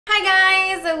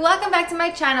Hi guys, welcome back to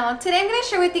my channel. Today I'm going to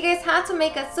share with you guys how to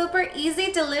make a super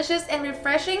easy, delicious, and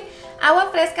refreshing agua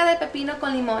fresca de pepino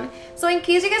con limón. So in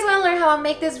case you guys want to learn how to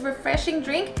make this refreshing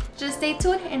drink, just stay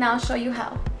tuned and I'll show you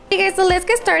how. Okay guys, so let's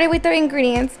get started with our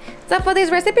ingredients. So for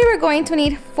this recipe we're going to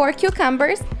need 4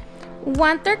 cucumbers,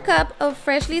 1/3 cup of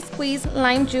freshly squeezed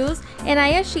lime juice, and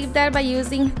I achieved that by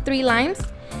using 3 limes.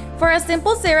 For a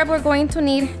simple syrup we're going to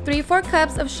need 3/4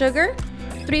 cups of sugar,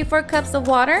 3/4 cups of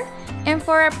water, and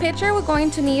for our pitcher we're going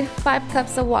to need 5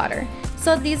 cups of water.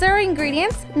 So these are our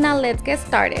ingredients. Now let's get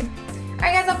started.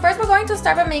 Alright guys, so first we're going to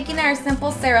start by making our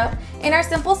simple syrup. And our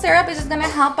simple syrup is just going to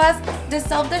help us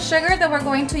dissolve the sugar that we're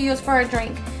going to use for our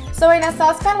drink. So in a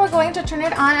saucepan we're going to turn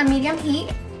it on a medium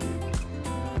heat,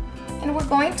 and we're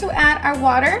going to add our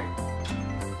water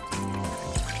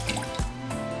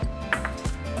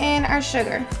and our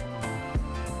sugar.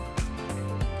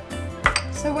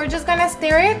 So we're just gonna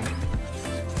stir it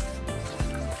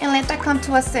and let that come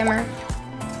to a simmer.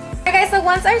 Alright guys, so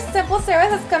once our simple syrup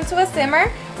has come to a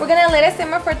simmer, we're gonna let it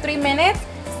simmer for 3 minutes,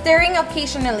 stirring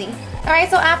occasionally.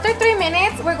 Alright, so after 3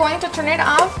 minutes, we're going to turn it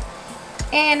off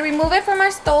and remove it from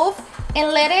our stove and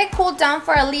let it cool down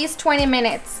for at least 20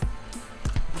 minutes.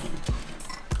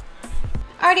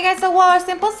 Alrighty guys, so while our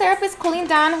simple syrup is cooling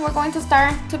down, we're going to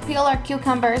start to peel our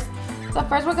cucumbers. So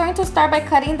first we're going to start by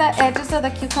cutting the edges of the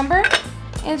cucumber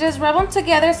and just rub them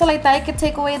together so like that it can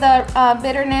take away the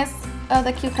bitterness of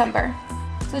the cucumber.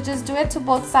 So just do it to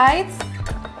both sides.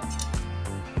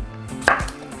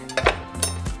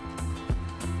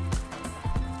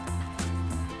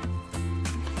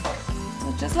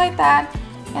 So just like that,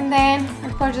 and then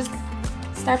of course just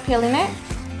start peeling it.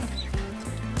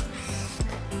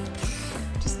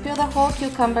 Just peel the whole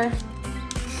cucumber.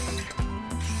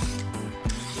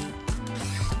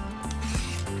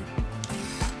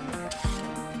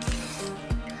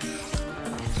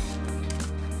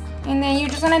 And then you're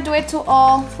just gonna do it to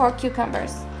all 4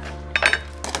 cucumbers.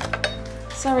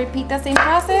 So repeat the same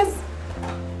process.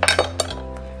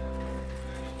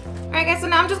 Alright guys, so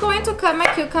now I'm just going to cut my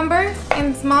cucumber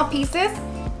in small pieces,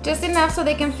 just enough so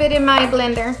they can fit in my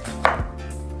blender.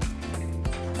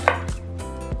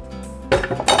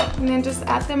 And then just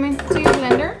add them into your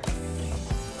blender.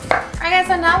 Alright guys,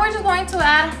 so now we're just going to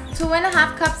add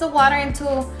 2.5 cups of water into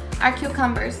our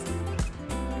cucumbers.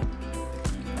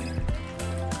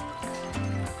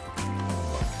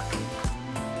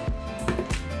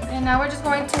 And now we're just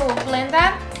going to blend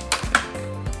that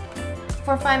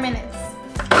for 5 minutes.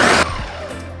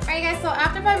 Alright guys, so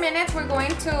after 5 minutes, we're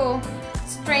going to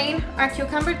strain our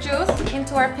cucumber juice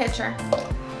into our pitcher.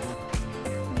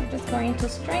 I'm just going to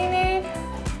strain it.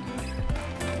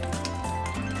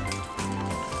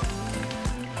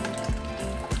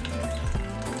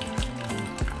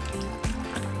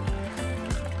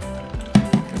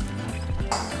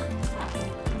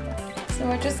 So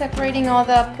we're just separating all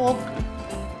the pulp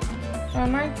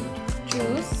from our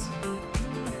juice.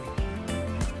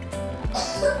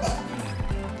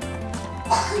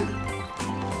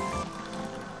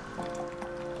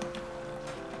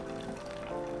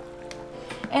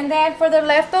 And then for the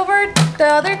leftover, the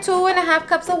other 2.5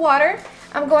 cups of water,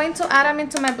 I'm going to add them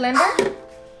into my blender.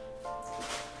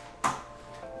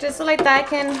 Just so like that I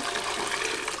can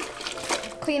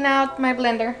clean out my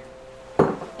blender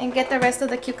and get the rest of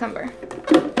the cucumber.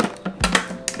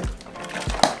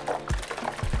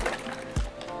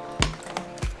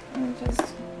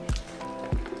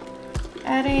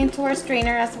 Add it into our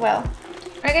strainer as well.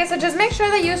 Alright guys, so just make sure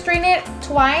that you strain it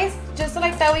twice, just so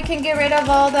like that we can get rid of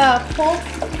all the pulp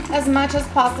as much as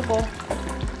possible.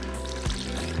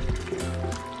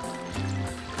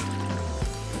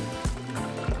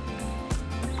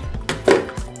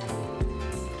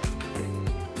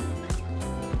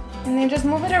 And then just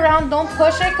move it around, don't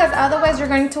push it because otherwise you're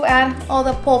going to add all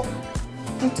the pulp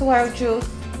into our juice.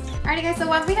 Alright guys, so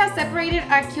once we have separated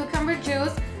our cucumber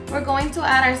juice, we're going to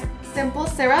add our simple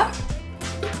syrup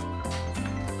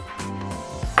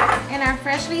and our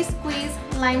freshly squeezed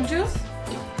lime juice.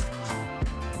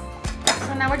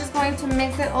 So now we're just going to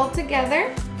mix it all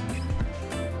together.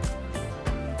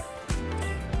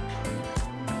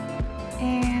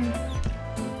 And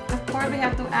of course we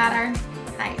have to add our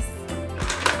ice.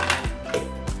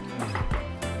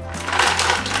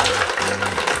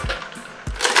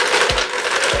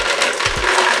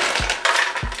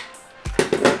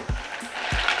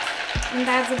 And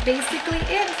that's basically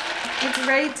it. It's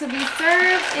ready to be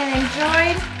served and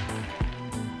enjoyed.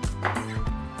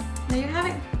 There you have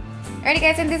it. Alrighty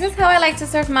guys, and this is how I like to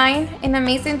serve mine, in a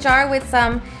mason jar with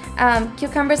some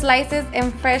cucumber slices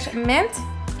and fresh mint.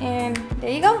 And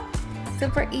there you go.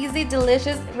 Super easy,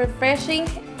 delicious, refreshing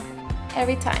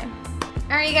every time.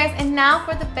 Alright you guys, and now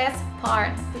for the best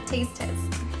part, the taste test.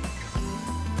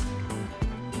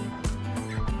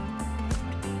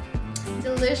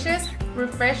 Delicious,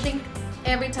 refreshing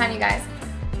every time, you guys.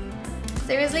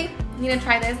 Seriously, you need to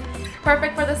try this.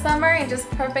 Perfect for the summer and just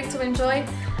perfect to enjoy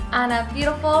on a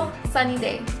beautiful sunny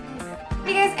day.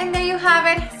 Hey guys, and there you have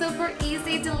it. Super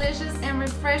easy, delicious, and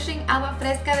refreshing agua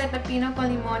fresca de pepino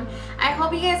con limon. I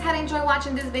hope you guys had enjoyed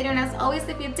watching this video, and as always,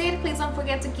 if you did, please don't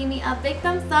forget to give me a big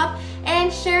thumbs up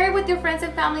and share it with your friends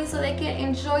and family so they can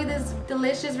enjoy this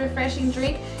delicious, refreshing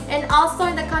drink. And also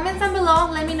in the comments down below,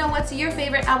 let me know what's your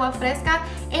favorite agua fresca.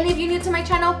 And if you're new to my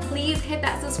channel, please hit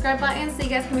that subscribe button so you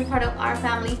guys can be part of our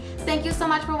family. Thank you so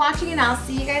much for watching, and I'll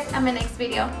see you guys on my next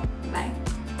video. Bye.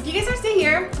 If you guys are still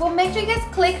here, well, make sure you guys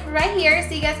click right here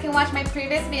so you guys can watch my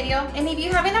previous video. And if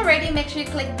you haven't already, make sure you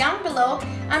click down below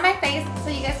on my face so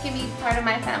you guys can be part of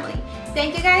my family.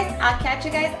 Thank you guys. I'll catch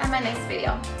you guys on my next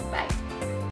video. Bye.